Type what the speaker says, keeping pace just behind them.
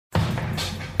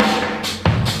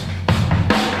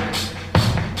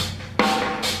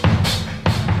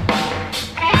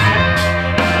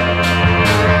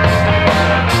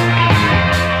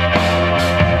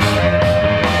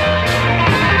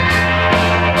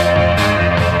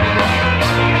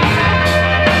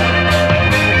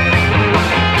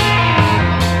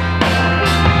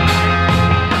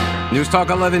Talk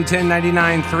 1110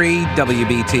 99.3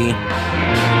 WBT.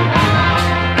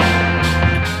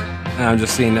 I'm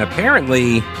just seeing,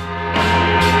 apparently,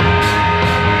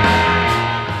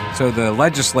 so the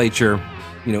legislature,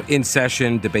 in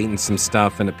session, debating some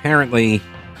stuff, and apparently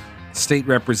state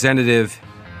representative,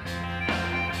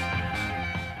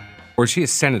 or is she a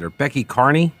senator, Becky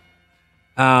Carney,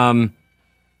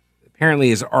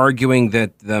 apparently is arguing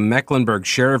that the Mecklenburg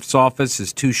Sheriff's Office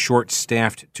is too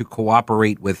short-staffed to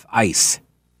cooperate with ICE.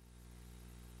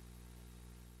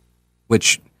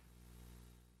 Which,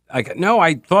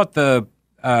 I thought the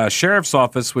Sheriff's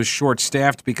Office was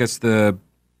short-staffed because the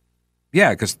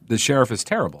sheriff is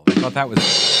terrible. I thought that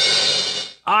was...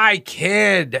 I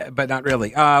kid, but not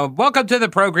really. Welcome to the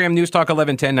program, News Talk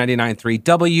 1110 99.3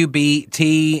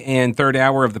 WBT, and third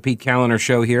hour of the Pete Kaliner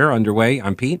Show here underway.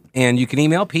 I'm Pete, and you can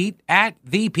email Pete at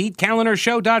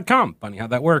thepetekalinershow.com. Funny how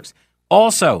that works.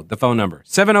 Also, the phone number,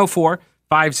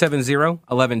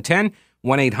 704-570-1110,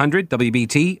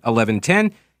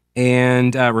 1-800-WBT-1110.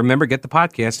 And remember, get the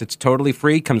podcast. It's totally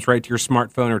free, comes right to your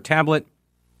smartphone or tablet.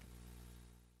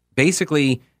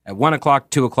 Basically, at 1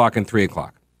 o'clock, 2 o'clock, and 3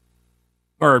 o'clock.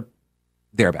 Or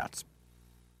thereabouts.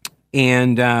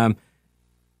 And, so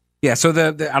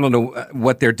I don't know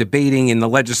what they're debating in the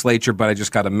legislature, but I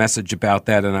just got a message about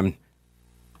that, and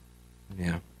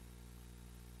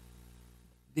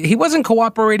he wasn't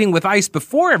cooperating with ICE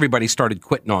before everybody started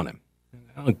quitting on him.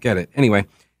 I don't get it. Anyway,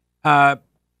 let's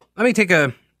take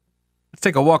a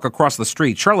walk across the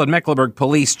street. Charlotte-Mecklenburg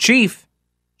Police Chief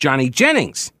Johnny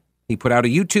Jennings, he put out a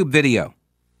YouTube video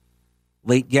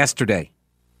late yesterday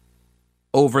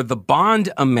over the bond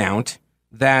amount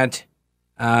that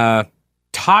Todrick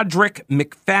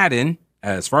McFadden,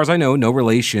 as far as I know, no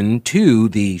relation to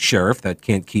the sheriff that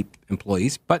can't keep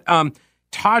employees, but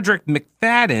Todrick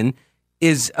McFadden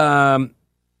is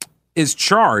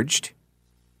charged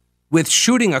with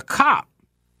shooting a cop,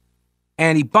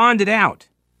 and he bonded out.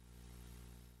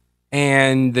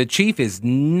 And the chief is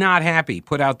not happy.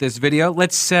 Put out this video.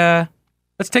 Let's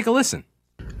take a listen.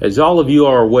 As all of you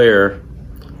are aware,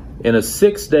 in a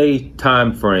 6-day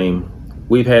time frame,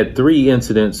 we've had 3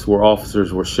 incidents where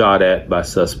officers were shot at by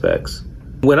suspects.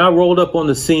 When I rolled up on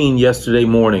the scene yesterday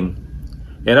morning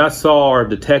and I saw our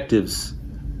detectives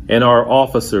and our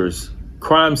officers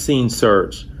crime scene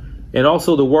search, and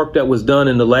also the work that was done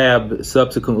in the lab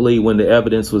subsequently when the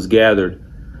evidence was gathered,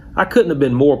 I couldn't have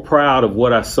been more proud of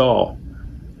what I saw.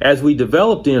 As we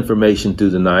developed the information through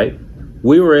the night,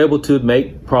 we were able to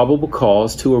make probable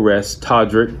cause to arrest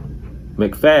Todrick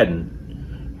McFadden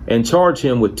and charge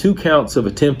him with 2 counts of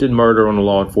attempted murder on a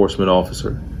law enforcement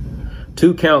officer,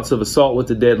 2 counts of assault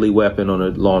with a deadly weapon on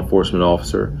a law enforcement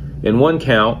officer, and 1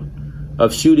 count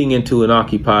of shooting into an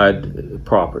occupied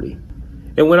property.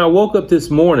 And when I woke up this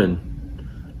morning,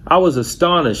 I was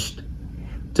astonished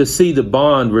to see the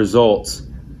bond results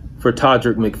for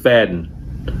Todrick McFadden.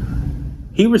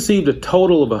 He received a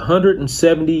total of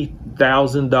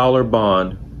 $170,000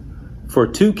 bond for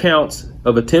 2 counts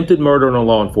of attempted murder on a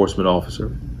law enforcement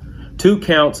officer, 2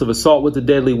 counts of assault with a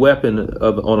deadly weapon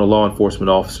on a law enforcement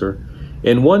officer,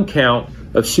 and 1 count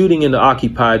of shooting into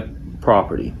occupied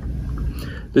property.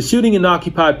 The shooting in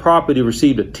occupied property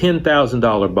received a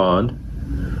 $10,000 bond.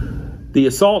 The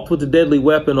assault with a deadly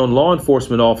weapon on law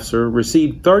enforcement officer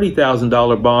received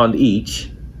 $30,000 bond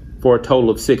each, for a total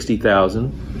of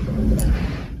 $60,000.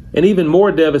 And even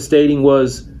more devastating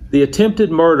was the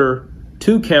attempted murder,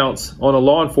 2 counts on a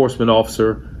law enforcement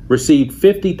officer, received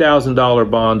 $50,000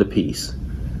 bond apiece,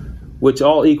 which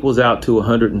all equals out to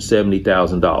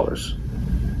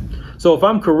 $170,000. So if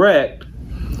I'm correct,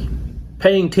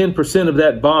 paying 10% of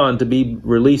that bond to be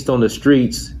released on the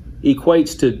streets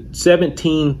equates to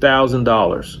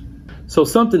 $17,000. So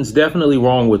something's definitely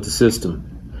wrong with the system.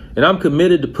 And I'm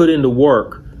committed to put in the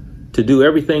work to do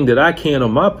everything that I can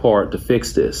on my part to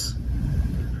fix this.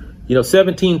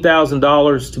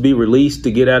 $17,000 to be released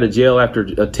to get out of jail after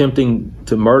attempting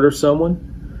to murder someone,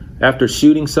 after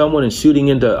shooting someone and shooting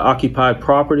into occupied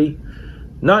property,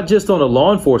 not just on a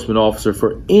law enforcement officer,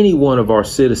 for any one of our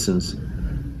citizens,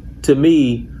 to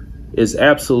me is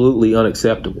absolutely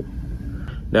unacceptable.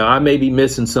 Now, I may be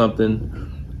missing something,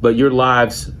 but your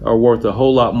lives are worth a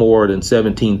whole lot more than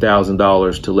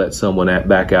 $17,000 to let someone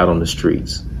back out on the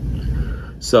streets.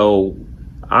 So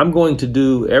I'm going to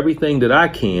do everything that I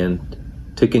can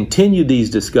to continue these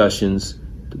discussions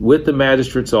with the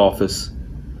magistrate's office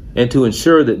and to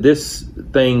ensure that this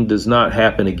thing does not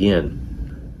happen again.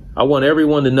 I want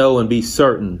everyone to know and be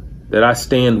certain that I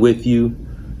stand with you.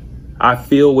 I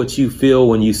feel what you feel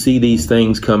when you see these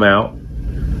things come out.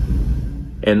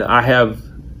 And I have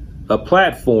a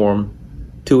platform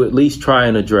to at least try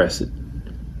and address it.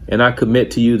 and I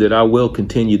commit to you that I will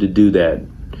continue to do that.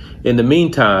 In the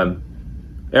meantime,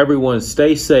 everyone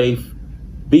stay safe,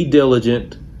 be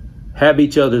diligent, have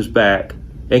each other's back,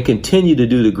 and continue to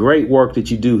do the great work that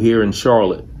you do here in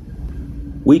Charlotte.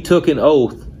 We took an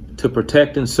oath to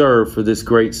protect and serve for this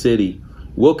great city.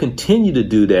 We'll continue to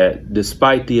do that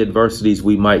despite the adversities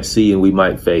we might see and we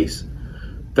might face.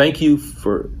 Thank you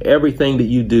for everything that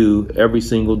you do every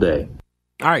single day.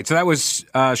 All right, so that was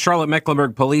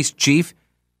Charlotte-Mecklenburg Police Chief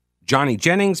Johnny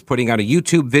Jennings putting out a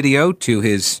YouTube video to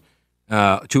his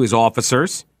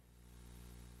officers.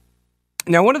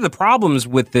 Now, one of the problems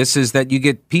with this is that you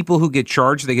get people who get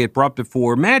charged, they get brought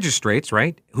before magistrates,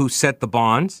 right, who set the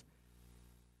bonds,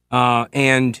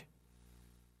 and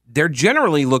they're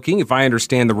generally looking, if I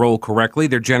understand the role correctly,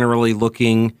 they're generally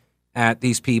looking at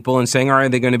these people and saying, all right, are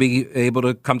they going to be able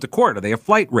to come to court? Are they a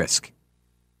flight risk?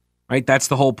 Right? That's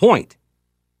the whole point,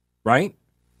 right?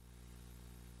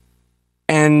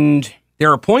 And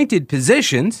they're appointed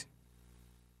positions,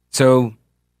 so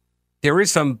there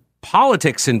is some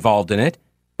politics involved in it,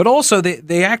 but also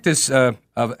they act as a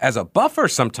buffer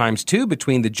sometimes, too,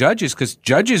 between the judges, because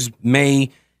judges may,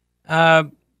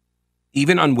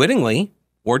 even unwittingly,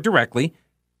 or directly,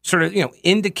 sort of,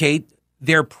 indicate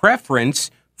their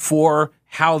preference for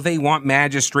how they want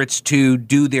magistrates to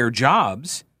do their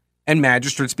jobs, and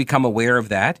magistrates become aware of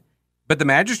that. But the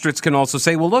magistrates can also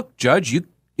say, well, look, judge,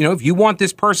 if you want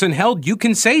this person held, you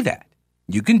can say that.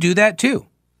 You can do that too.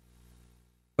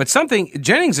 But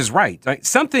Jennings is right.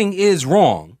 Something is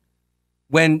wrong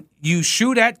when you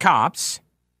shoot at cops,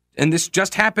 and this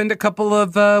just happened a couple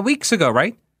of weeks ago,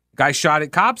 right? Guy shot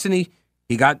at cops, and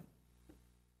he got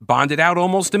bonded out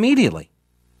almost immediately.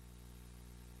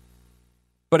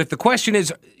 But if the question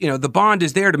is, the bond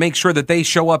is there to make sure that they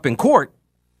show up in court,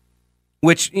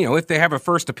 which, if they have a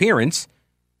first appearance,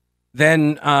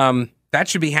 then that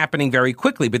should be happening very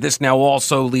quickly. But this now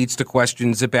also leads to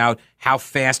questions about how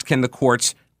fast can the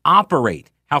courts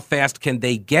operate? How fast can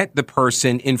they get the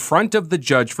person in front of the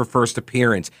judge for first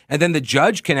appearance? And then the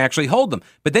judge can actually hold them.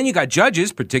 But then you got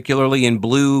judges, particularly in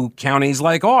blue counties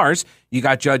like ours, you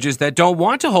got judges that don't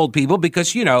want to hold people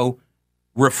because,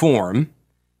 reform.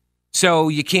 So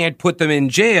you can't put them in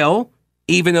jail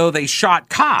even though they shot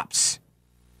cops.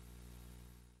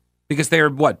 Because they're,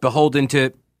 beholden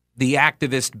to the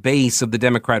activist base of the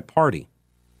Democrat Party.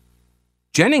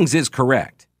 Jennings is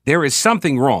correct. There is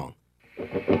something wrong.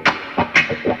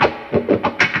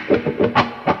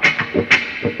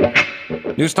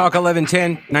 News Talk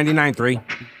 1110, 99.3,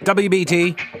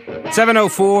 WBT,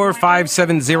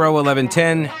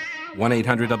 704-570-1110,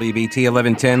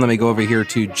 1-800-WBT-1110. Let me go over here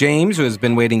to James, who has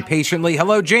been waiting patiently.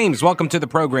 Hello, James. Welcome to the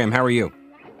program. How are you?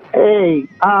 Hey,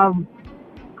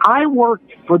 I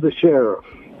worked for the sheriff,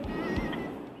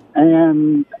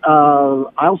 and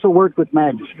I also worked with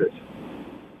magistrates.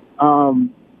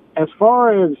 As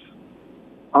far as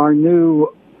our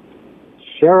new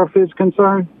sheriff is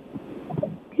concerned,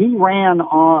 he ran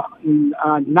on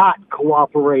not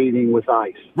cooperating with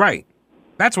ICE. Right.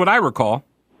 That's what I recall.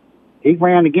 He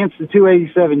ran against the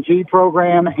 287G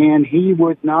program, and he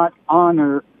would not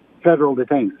honor federal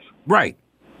detainers. Right.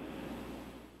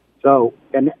 So,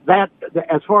 and that,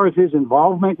 as far as his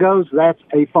involvement goes, that's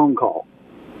a phone call.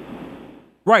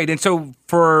 Right. And so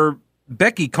for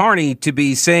Becky Carney to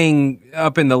be saying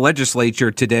up in the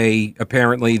legislature today,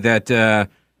 apparently, that the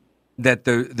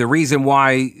reason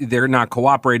why they're not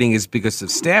cooperating is because of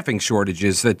staffing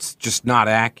shortages, that's just not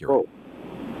accurate. Oh.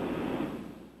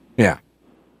 Yeah.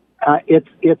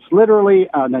 It's literally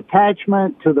an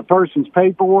attachment to the person's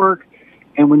paperwork,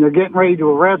 and when they're getting ready to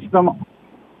arrest them,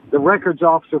 the records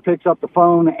officer picks up the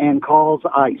phone and calls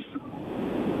ICE.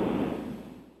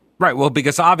 Right. Well,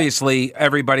 because obviously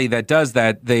everybody that does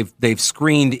that, they've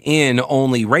screened in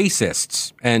only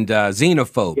racists and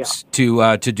xenophobes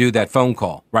to do that phone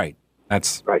call. Right.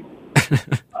 That's right.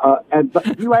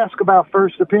 But you ask about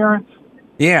first appearance?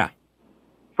 Yeah.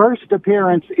 First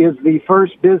appearance is the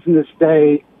first business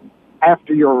day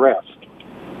after your arrest.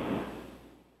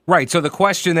 Right. So the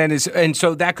question then is, and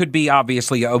so that could be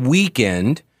obviously a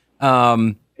weekend.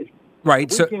 Right.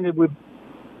 Weekend, it would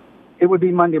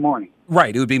be Monday morning.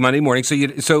 Right. It would be Monday morning.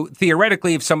 So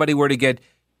theoretically, if somebody were to get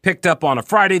picked up on a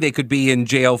Friday, they could be in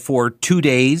jail for 2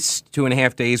 days,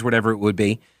 2.5 days, whatever it would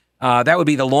be. That would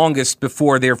be the longest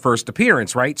before their first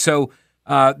appearance, right? So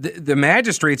the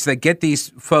magistrates that get these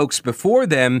folks before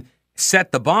them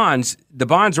set the bonds. The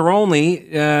bonds are only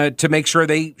to make sure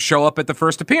they show up at the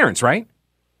first appearance, right?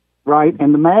 Right,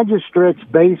 and the magistrates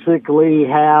basically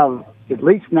have, at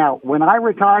least now, when I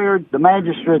retired, the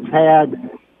magistrates had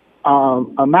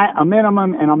a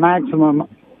minimum and a maximum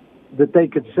that they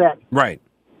could set right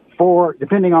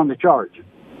depending on the charge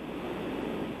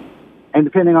and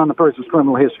depending on the person's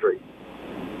criminal history.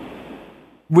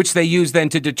 Which they use then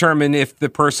to determine if the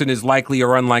person is likely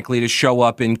or unlikely to show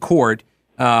up in court,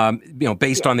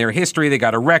 based on their history. They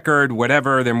got a record,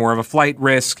 whatever. They're more of a flight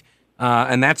risk,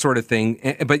 and that sort of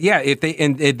thing. But yeah, if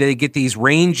they get these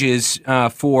ranges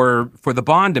for the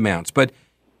bond amounts. But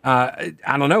I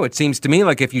don't know. It seems to me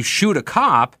like if you shoot a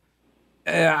cop,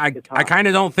 I kind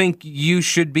of don't think you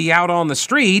should be out on the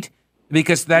street,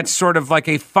 because that's sort of like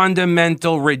a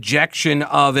fundamental rejection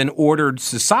of an ordered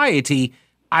society.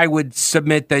 I would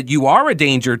submit that you are a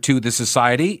danger to the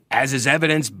society, as is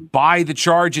evidenced by the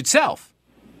charge itself.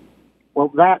 Well,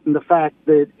 that and the fact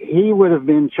that he would have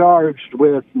been charged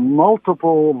with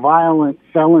multiple violent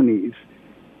felonies,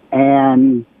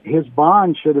 and his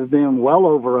bond should have been well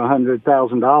over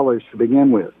 $100,000 to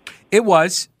begin with. It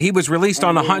was. He was released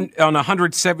on a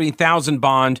 $170,000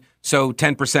 bond, so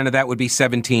 10% of that would be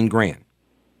 $17,000.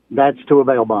 That's to a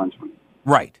bail bondsman.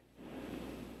 Right.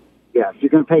 Yeah, if you're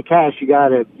going to pay cash, you got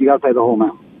to pay the whole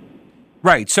amount.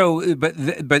 Right. So,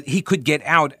 but he could get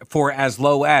out for as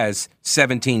low as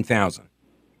 $17,000,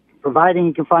 providing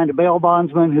he can find a bail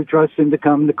bondsman who trusts him to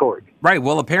come to court. Right.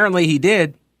 Well, apparently he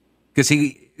did, because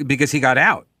he got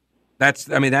out.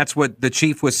 That's what the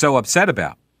chief was so upset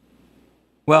about.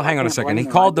 Well, hang on a second. He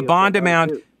called the bond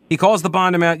amount. He calls the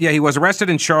bond amount. Yeah, he was arrested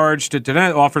and charged.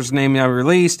 Offers name now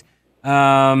released.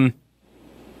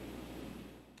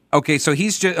 Okay, so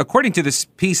he's just, according to this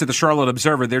piece of the Charlotte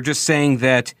Observer, they're just saying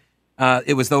that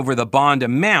it was over the bond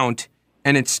amount,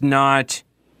 and it's not.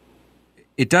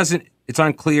 It's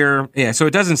unclear. Yeah, so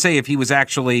it doesn't say if he was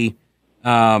actually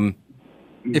released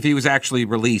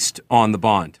on the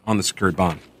bond, on the secured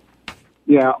bond.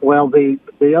 Yeah, well, the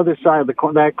other side of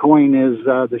that coin is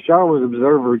the Charlotte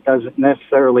Observer doesn't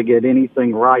necessarily get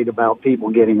anything right about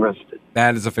people getting arrested.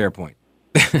 That is a fair point.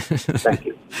 Thank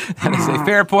you. That is a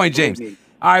fair point, James.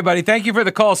 All right, buddy. Thank you for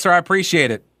the call, sir. I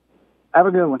appreciate it. Have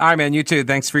a good one. All right, man. You too.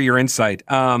 Thanks for your insight.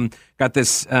 Got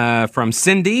this from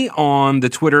Cindy on the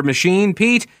Twitter machine.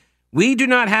 Pete, we do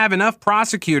not have enough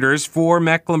prosecutors for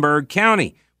Mecklenburg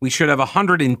County. We should have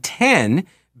 110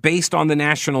 based on the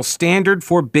national standard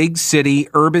for big city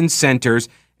urban centers,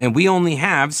 and we only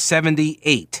have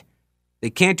 78.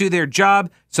 They can't do their job,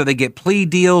 so they get plea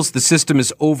deals. The system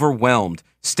is overwhelmed.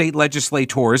 State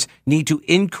legislators need to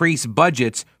increase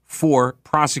budgets for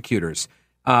prosecutors.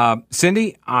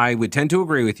 Cindy, I would tend to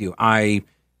agree with you. I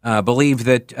believe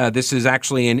that this is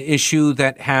actually an issue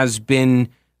that has been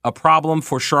a problem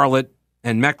for Charlotte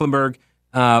and Mecklenburg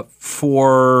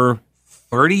for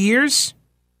 30 years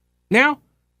now.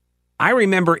 I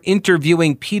remember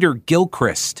interviewing Peter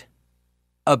Gilchrist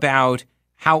about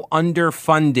how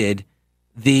underfunded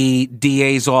the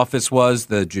DA's office was,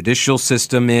 the judicial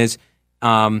system is.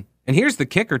 And here's the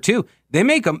kicker, too. They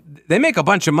make a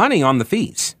bunch of money on the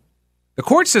fees. The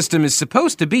court system is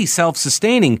supposed to be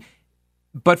self-sustaining,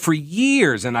 but for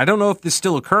years, and I don't know if this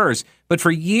still occurs, but for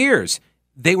years,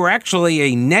 they were actually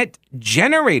a net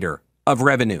generator of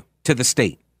revenue to the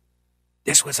state.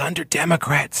 This was under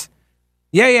Democrats.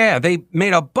 Yeah. They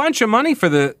made a bunch of money for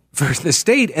the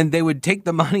state, and they would take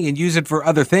the money and use it for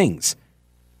other things.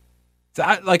 So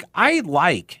I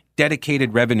like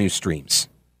dedicated revenue streams.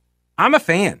 I'm a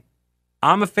fan.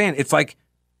 It's like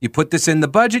you put this in the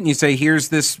budget and you say, here's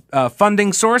this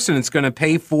funding source, and it's going to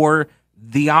pay for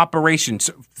the operations.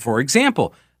 So, for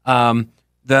example,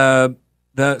 the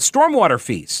stormwater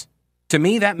fees. To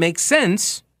me, that makes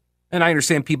sense. And I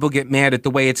understand people get mad at the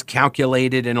way it's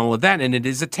calculated and all of that, and it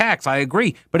is a tax. I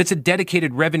agree. But it's a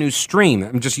dedicated revenue stream.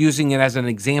 I'm just using it as an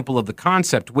example of the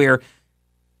concept where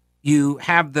you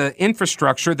have the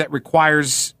infrastructure that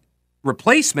requires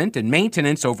replacement and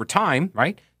maintenance over time,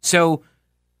 right? So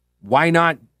why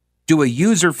not do a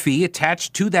user fee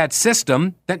attached to that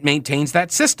system that maintains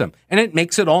that system? And it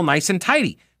makes it all nice and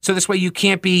tidy. So this way you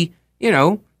can't be,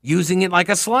 using it like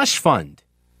a slush fund.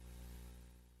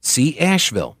 See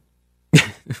Asheville,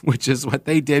 which is what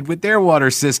they did with their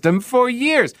water system for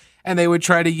years. And they would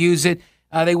try to use it.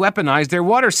 They weaponized their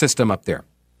water system up there.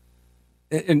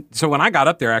 And so when I got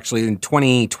up there, actually, in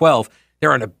 2012, they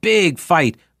were in a big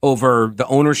fight over the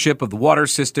ownership of the water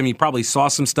system. You probably saw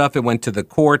some stuff. It went to the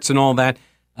courts and all that.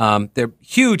 They're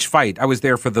huge fight. I was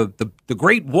there for the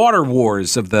great water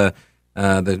wars of the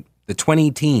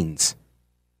 20-teens.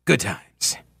 Good times.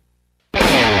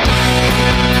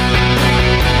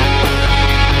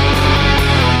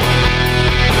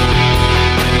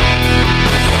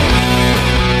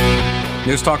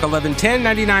 News Talk 1110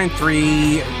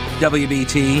 99.3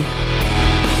 WBT.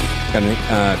 Got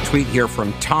a tweet here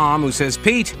from Tom who says,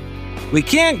 Pete, we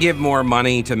can't give more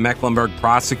money to Mecklenburg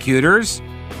prosecutors.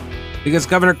 Because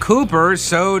Governor Cooper is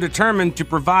so determined to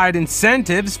provide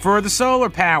incentives for the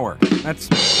solar power. That's...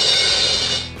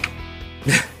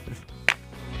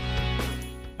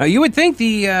 you would think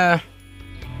the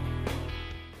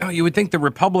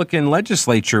Republican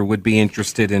legislature would be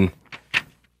interested in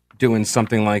doing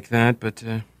something like that, but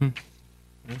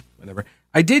whatever.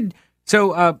 I did.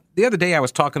 So the other day I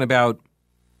was talking about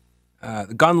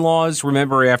the gun laws.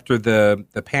 Remember, after the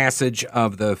passage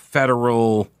of the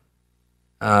federal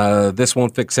 "This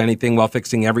Won't Fix Anything While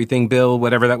Fixing Everything" bill,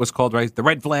 whatever that was called, right? The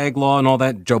red flag law and all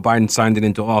that. Joe Biden signed it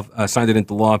into law.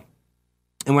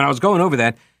 And when I was going over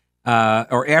that,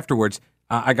 or afterwards,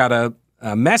 I got a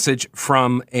message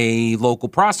from a local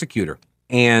prosecutor,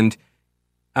 and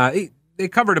they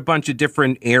covered a bunch of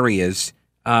different areas.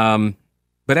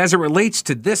 But as it relates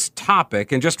to this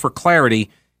topic, and just for clarity,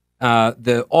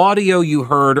 the audio you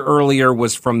heard earlier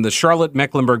was from the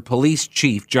Charlotte-Mecklenburg Police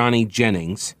Chief, Johnny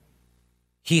Jennings.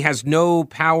 He has no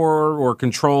power or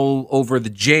control over the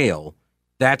jail.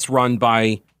 That's run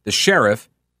by the sheriff,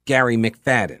 Gary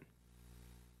McFadden.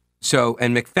 So,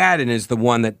 and McFadden is the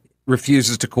one that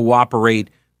refuses to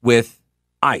cooperate with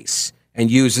ICE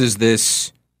and uses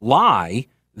this lie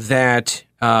that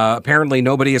apparently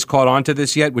nobody has caught on to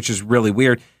this yet, which is really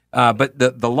weird. But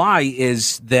the lie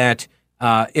is that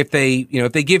if they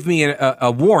give me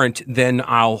a warrant, then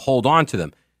I'll hold on to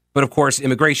them. But of course,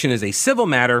 immigration is a civil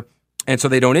matter, and so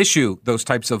they don't issue those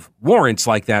types of warrants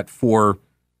like that for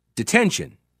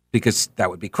detention because that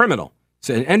would be criminal.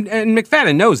 So, and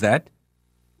McFadden knows that.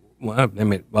 Well,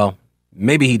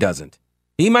 maybe he doesn't.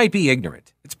 He might be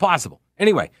ignorant. It's possible.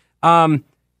 Anyway, a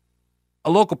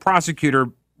local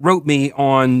prosecutor wrote me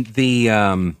on the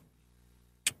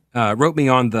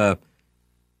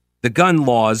gun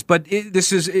laws, but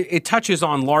it touches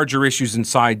on larger issues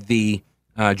inside the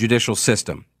judicial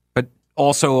system, but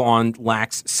also on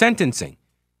lax sentencing.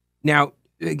 Now,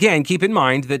 again, keep in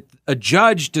mind that a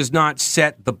judge does not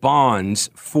set the bonds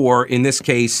for, in this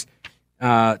case,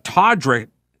 Todrick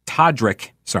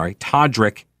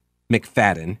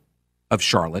McFadden of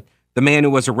Charlotte, the man who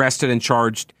was arrested and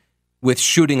charged with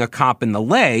shooting a cop in the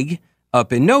leg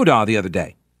up in Noda the other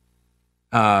day.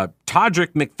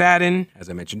 Todrick McFadden, as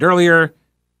I mentioned earlier,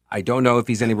 I don't know if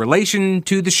he's any relation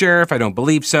to the sheriff. I don't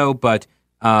believe so, but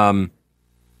oh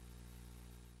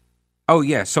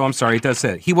yeah, so I'm sorry, it does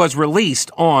say it. He was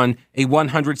released on a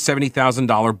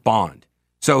 $170,000 bond.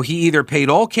 So he either paid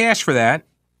all cash for that,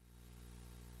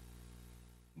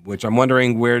 which I'm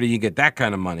wondering, where do you get that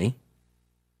kind of money?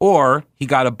 Or he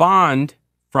got a bond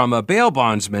from a bail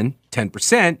bondsman,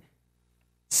 10%,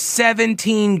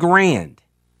 $17,000.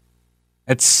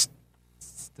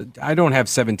 I don't have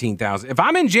 $17,000. If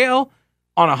I'm in jail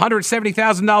on a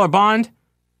 $170,000 bond,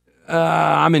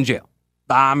 I'm in jail.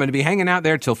 I'm going to be hanging out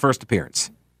there till first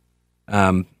appearance.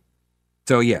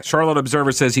 So yeah, Charlotte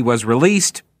Observer says he was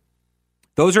released.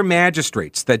 Those are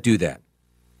magistrates that do that.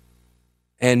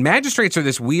 And magistrates are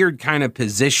this weird kind of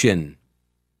position,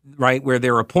 right, where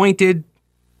they're appointed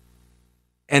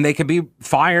and they can be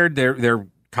fired. Their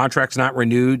contract's not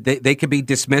renewed. They can be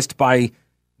dismissed by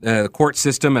the court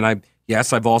system. And I've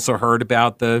also heard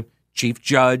about the chief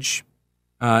judge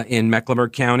in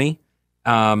Mecklenburg County.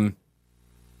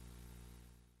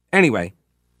 Anyway,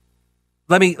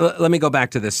 let me go back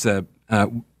to this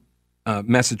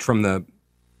message from the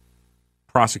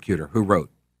prosecutor who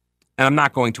wrote, and I'm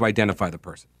not going to identify the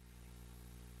person.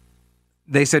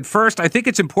 They said, first, I think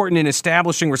it's important in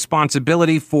establishing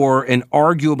responsibility for an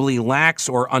arguably lax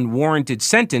or unwarranted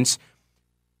sentence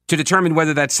to determine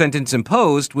whether that sentence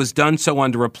imposed was done so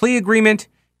under a plea agreement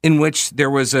in which there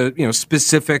was a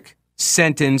specific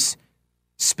sentence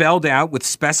spelled out with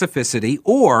specificity,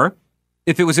 or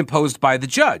if it was imposed by the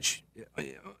judge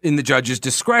in the judge's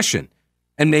discretion.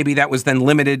 And maybe that was then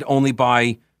limited only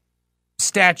by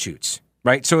statutes,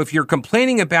 right? So if you're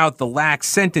complaining about the lax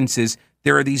sentences,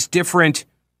 there are these different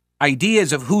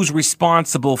ideas of who's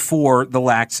responsible for the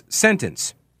lax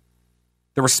sentence.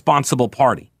 The responsible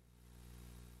party.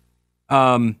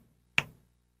 The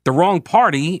wrong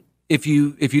party, if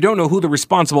you don't know who the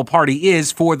responsible party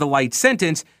is for the light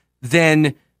sentence,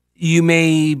 then you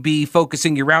may be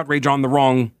focusing your outrage on the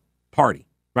wrong party,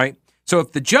 right? So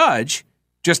if the judge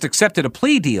just accepted a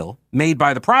plea deal made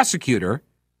by the prosecutor,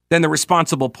 then the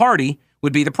responsible party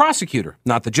would be the prosecutor,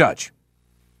 not the judge.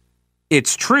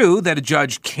 It's true that a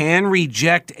judge can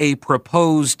reject a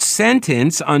proposed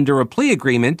sentence under a plea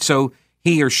agreement, so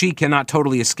he or she cannot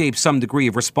totally escape some degree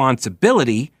of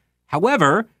responsibility.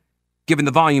 However, given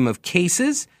the volume of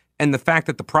cases and the fact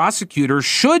that the prosecutor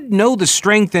should know the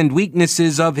strength and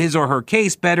weaknesses of his or her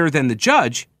case better than the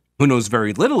judge, who knows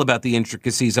very little about the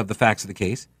intricacies of the facts of the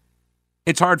case,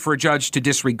 it's hard for a judge to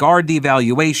disregard the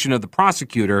evaluation of the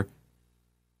prosecutor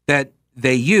that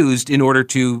they used in order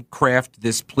to craft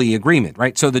this plea agreement,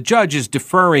 right? So the judge is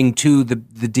deferring to the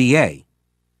DA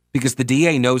because the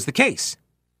DA knows the case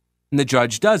and the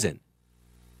judge doesn't.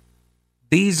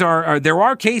 There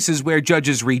are cases where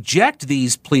judges reject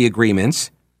these plea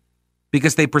agreements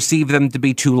because they perceive them to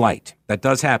be too light. That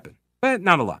does happen, but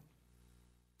not a lot.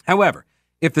 However,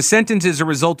 if the sentence is a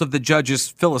result of the judge's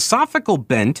philosophical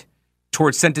bent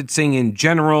towards sentencing in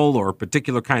general or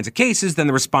particular kinds of cases, then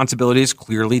the responsibility is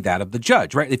clearly that of the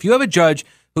judge, right? If you have a judge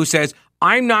who says,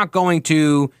 I'm not going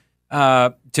to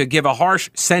give a harsh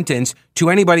sentence to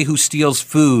anybody who steals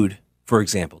food, for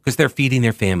example, because they're feeding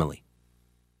their family,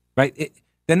 right?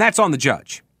 Then that's on the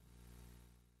judge.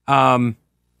 A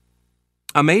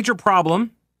major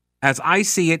problem, as I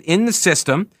see it in the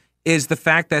system, is the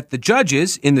fact that the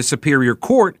judges in the Superior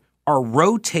Court are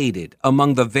rotated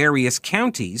among the various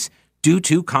counties due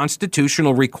to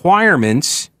constitutional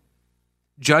requirements.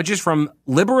 Judges from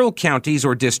liberal counties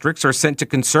or districts are sent to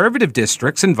conservative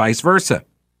districts and vice versa.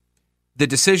 The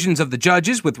decisions of the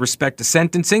judges with respect to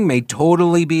sentencing may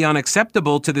totally be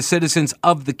unacceptable to the citizens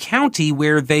of the county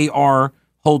where they are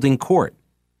holding court.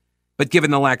 But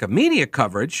given the lack of media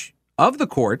coverage of the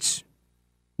courts,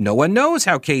 no one knows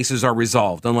how cases are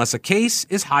resolved unless a case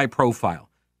is high profile.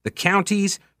 The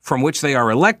counties from which they are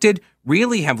elected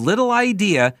really have little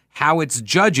idea how its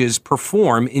judges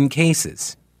perform in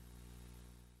cases.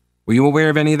 Were you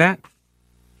aware of any of that?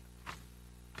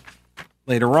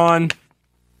 Later on,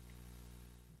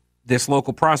 this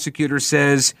local prosecutor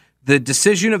says the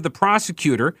decision of the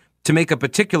prosecutor to make a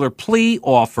particular plea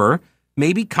offer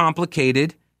may be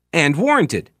complicated and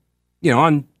warranted.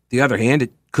 On the other hand,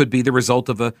 it could be the result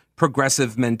of a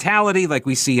progressive mentality like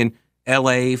we see in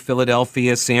LA,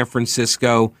 Philadelphia, San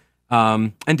Francisco.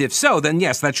 And if so, then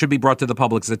yes, that should be brought to the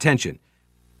public's attention.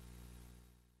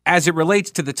 As it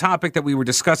relates to the topic that we were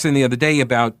discussing the other day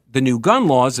about the new gun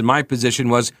laws, and my position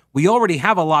was we already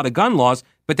have a lot of gun laws,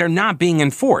 but they're not being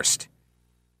enforced.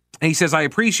 And he says, I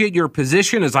appreciate your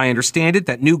position as I understand it,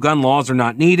 that new gun laws are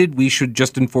not needed. We should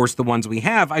just enforce the ones we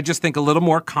have. I just think a little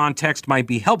more context might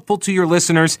be helpful to your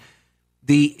listeners.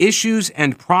 The issues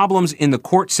and problems in the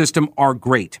court system are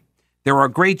great. There are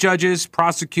great judges,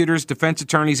 prosecutors, defense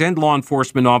attorneys, and law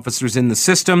enforcement officers in the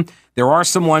system. There are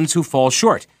some ones who fall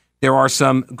short. There are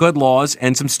some good laws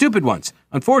and some stupid ones.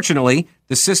 Unfortunately,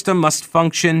 the system must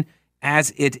function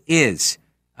as it is.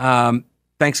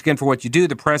 Thanks again for what you do.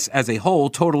 The press as a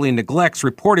whole totally neglects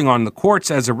reporting on the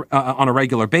courts on a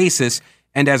regular basis,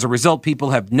 and as a result, people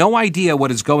have no idea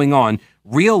what is going on.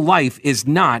 Real life is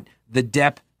not the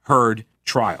Depp Heard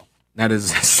trial. That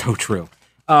is so true.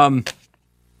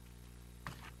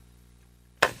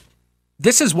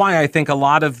 This is why I think a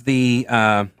lot of the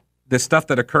stuff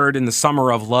that occurred in the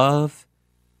summer of love,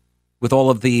 with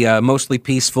all of the mostly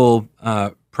peaceful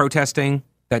protesting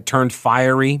that turned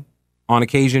fiery on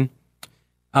occasion,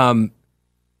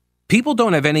 people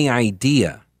don't have any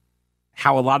idea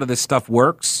how a lot of this stuff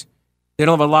works. They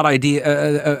don't have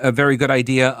a very good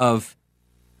idea of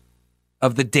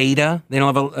the data.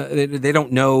 They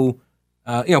don't know,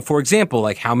 for example,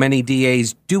 like how many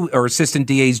DAs or assistant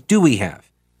DAs do we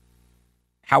have?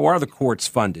 How are the courts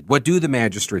funded? What do the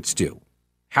magistrates do?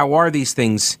 How are these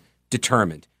things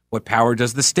determined? What power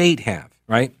does the state have,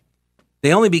 right?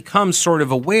 They only become sort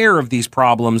of aware of these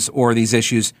problems or these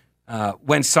issues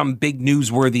when some big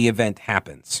newsworthy event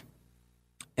happens.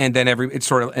 And then it's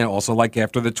sort of, and also like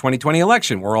after the 2020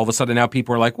 election, where all of a sudden now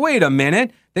people are like, wait a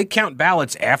minute, they count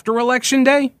ballots after Election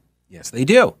Day? Yes, they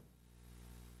do.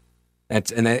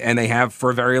 And they have for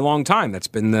a very long time. That's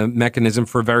been the mechanism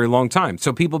for a very long time.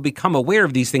 So people become aware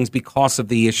of these things because of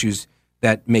the issues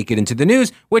that make it into the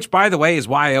news, which, by the way, is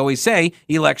why I always say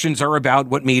elections are about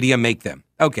what media make them.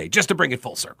 Okay, just to bring it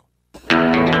full circle.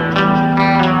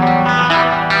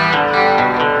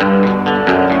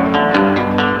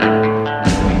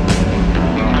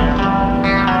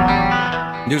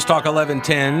 News Talk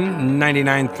 1110,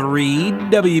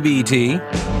 99.3 WBT.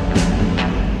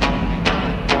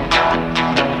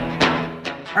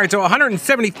 All right, so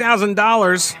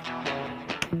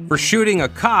 $170,000 for shooting a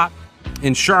cop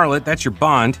in Charlotte. That's your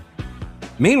bond.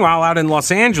 Meanwhile, out in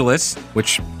Los Angeles,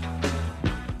 which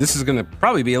this is going to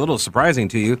probably be a little surprising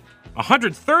to you,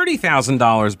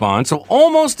 $130,000 bond, so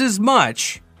almost as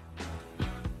much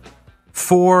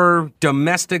for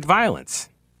domestic violence.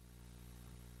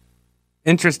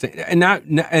 Interesting.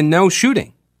 And no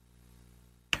shooting.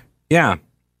 Yeah.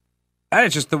 That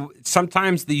is just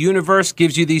sometimes the universe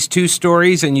gives you these two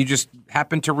stories and you just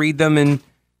happen to read them in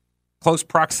close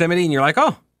proximity and you're like,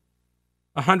 oh,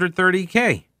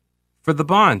 $130K for the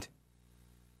bond.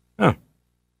 Oh,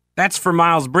 that's for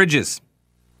Miles Bridges.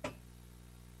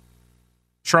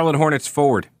 Charlotte Hornets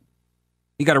forward.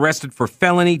 He got arrested for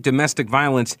felony domestic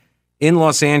violence in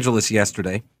Los Angeles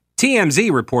yesterday.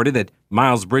 TMZ reported that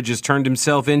Miles Bridges turned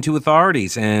himself in to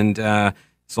authorities, and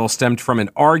this all stemmed from an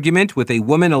argument with a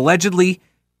woman allegedly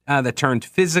that turned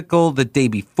physical the day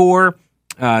before.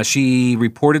 She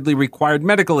reportedly required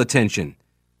medical attention.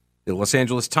 The Los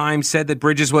Angeles Times said that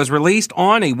Bridges was released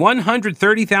on a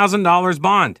 $130,000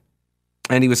 bond,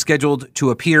 and he was scheduled to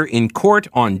appear in court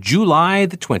on July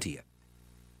the 20th.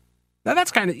 Now,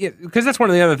 that's kind of, because that's one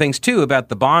of the other things, too, about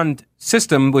the bond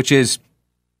system, which is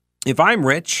if I'm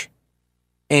rich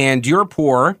and you're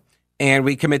poor and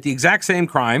we commit the exact same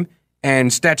crime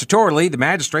and statutorily the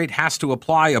magistrate has to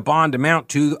apply a bond amount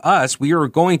to us, we are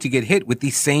going to get hit with the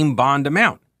same bond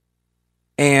amount.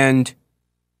 And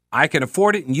I can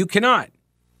afford it and you cannot.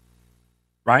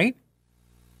 Right?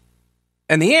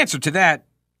 And the answer to that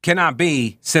cannot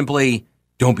be simply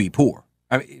don't be poor.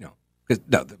 I mean,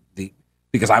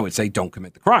 because I would say don't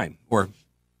commit the crime or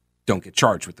don't get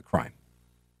charged with the crime.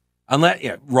 Unless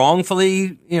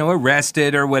wrongfully,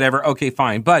 arrested or whatever. Okay,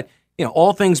 fine. But,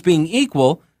 all things being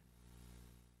equal,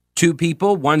 two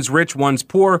people, one's rich, one's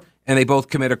poor, and they both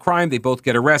commit a crime, they both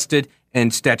get arrested,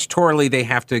 and statutorily they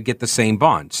have to get the same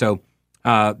bond. So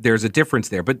there's a difference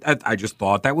there. But I just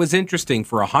thought that was interesting.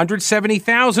 For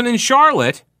 $170,000 in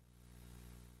Charlotte,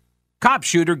 cop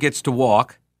shooter gets to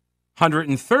walk.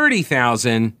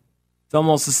 $130,000. It's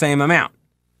almost the same amount.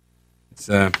 It's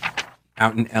out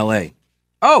in L.A.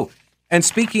 Oh, and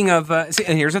speaking of, and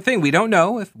here's the thing: we don't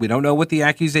know what the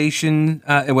accusation,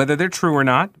 and whether they're true or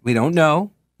not. We don't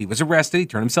know. He was arrested. He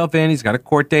turned himself in. He's got a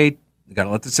court date. You got to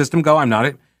let the system go.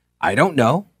 I don't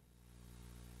know.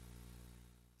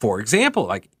 For example,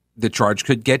 like the charge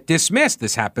could get dismissed.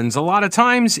 This happens a lot of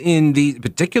times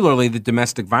particularly the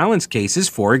domestic violence cases.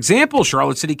 For example,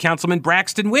 Charlotte City Councilman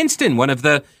Braxton Winston, one of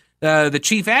the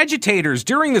chief agitators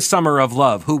during the Summer of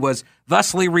Love, who was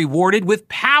thusly rewarded with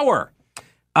power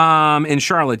in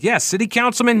Charlotte. Yes, city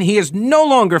councilman, he is no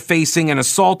longer facing an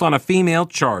assault on a female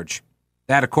charge.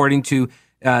 That, according to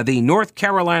the North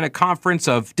Carolina Conference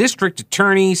of District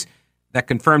Attorneys, that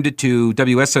confirmed it to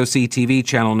WSOC TV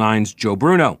Channel 9's Joe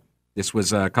Bruno. This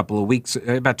was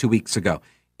about 2 weeks ago.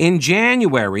 In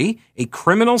January, a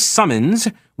criminal summons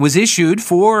was issued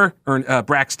for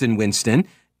Braxton Winston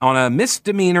on a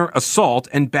misdemeanor assault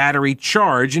and battery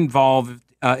charge involving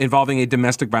a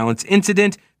domestic violence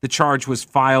incident. The charge was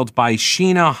filed by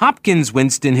Sheena Hopkins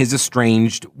Winston, his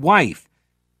estranged wife.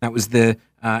 That was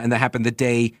and that happened the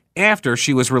day after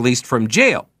she was released from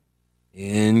jail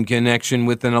in connection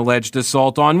with an alleged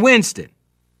assault on Winston.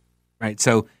 Right,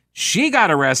 so she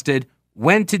got arrested,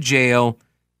 went to jail,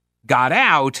 got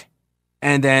out,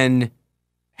 and then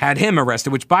had him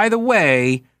arrested, which, by the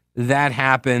way, that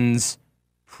happens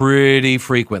pretty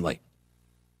frequently.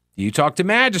 You talk to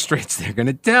magistrates, they're going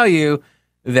to tell you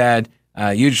that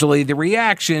usually the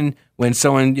reaction when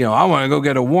someone, I want to go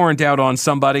get a warrant out on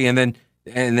somebody and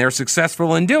they're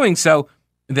successful in doing so,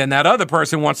 then that other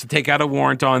person wants to take out a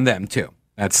warrant on them too.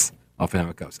 That's often how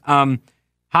it goes.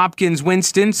 Hopkins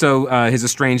Winston, so his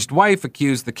estranged wife,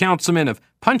 accused the councilman of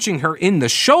punching her in the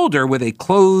shoulder with a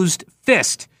closed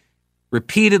fist,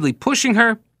 repeatedly pushing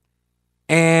her,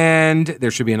 and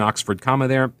there should be an Oxford comma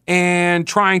there, and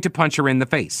trying to punch her in the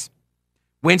face.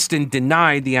 Winston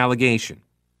denied the allegation.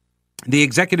 The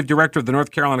executive director of the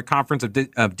North Carolina Conference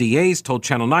of DAs told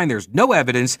Channel 9 there's no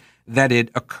evidence that it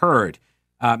occurred.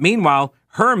 Meanwhile,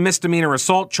 her misdemeanor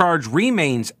assault charge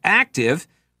remains active.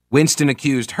 Winston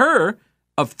accused her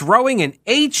of throwing an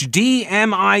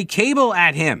HDMI cable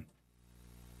at him.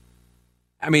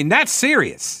 I mean, that's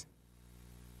serious.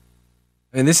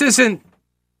 And this isn't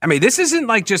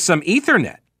like just some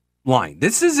Ethernet line.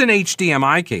 This is an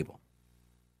HDMI cable.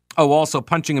 Oh, also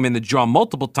punching him in the jaw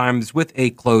multiple times with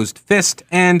a closed fist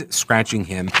and scratching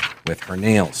him with her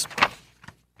nails.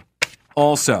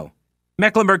 Also,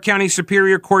 Mecklenburg County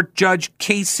Superior Court Judge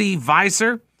Casey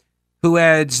Weiser, who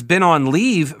has been on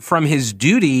leave from his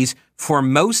duties for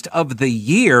most of the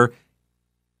year,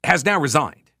 has now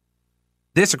resigned.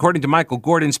 This, according to Michael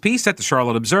Gordon's piece at the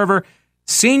Charlotte Observer,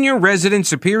 senior resident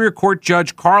Superior Court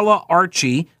Judge Carla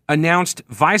Archie announced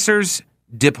Weiser's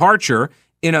departure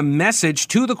in a message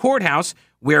to the courthouse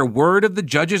where word of the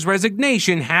judge's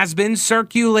resignation has been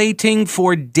circulating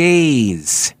for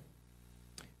days.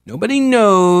 Nobody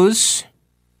knows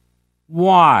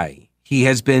why he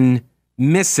has been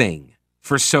missing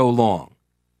for so long.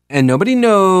 And nobody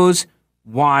knows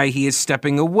why he is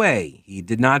stepping away. He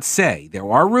did not say. There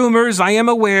are rumors. I am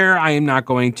aware. I am not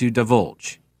going to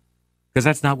divulge, because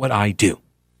that's not what I do.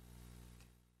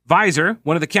 Visor,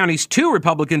 one of the county's 2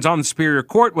 Republicans on the Superior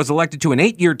Court, was elected to an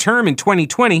 8-year term in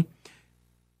 2020,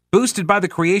 boosted by the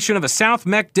creation of a South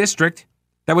Mech district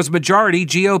that was majority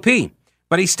GOP.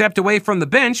 But he stepped away from the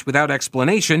bench without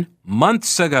explanation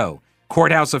months ago.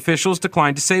 Courthouse officials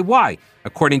declined to say why.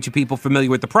 According to people familiar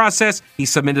with the process, he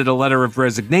submitted a letter of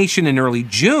resignation in early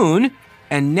June,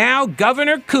 and now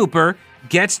Governor Cooper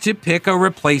gets to pick a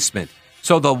replacement.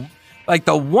 So the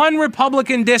one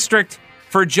Republican district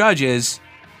for judges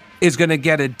is going to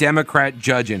get a Democrat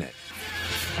judge in it.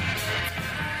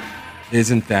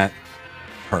 Isn't that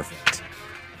perfect?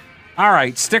 All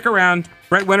right, stick around.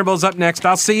 Brett Winterble's up next.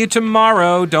 I'll see you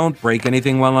tomorrow. Don't break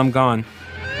anything while I'm gone.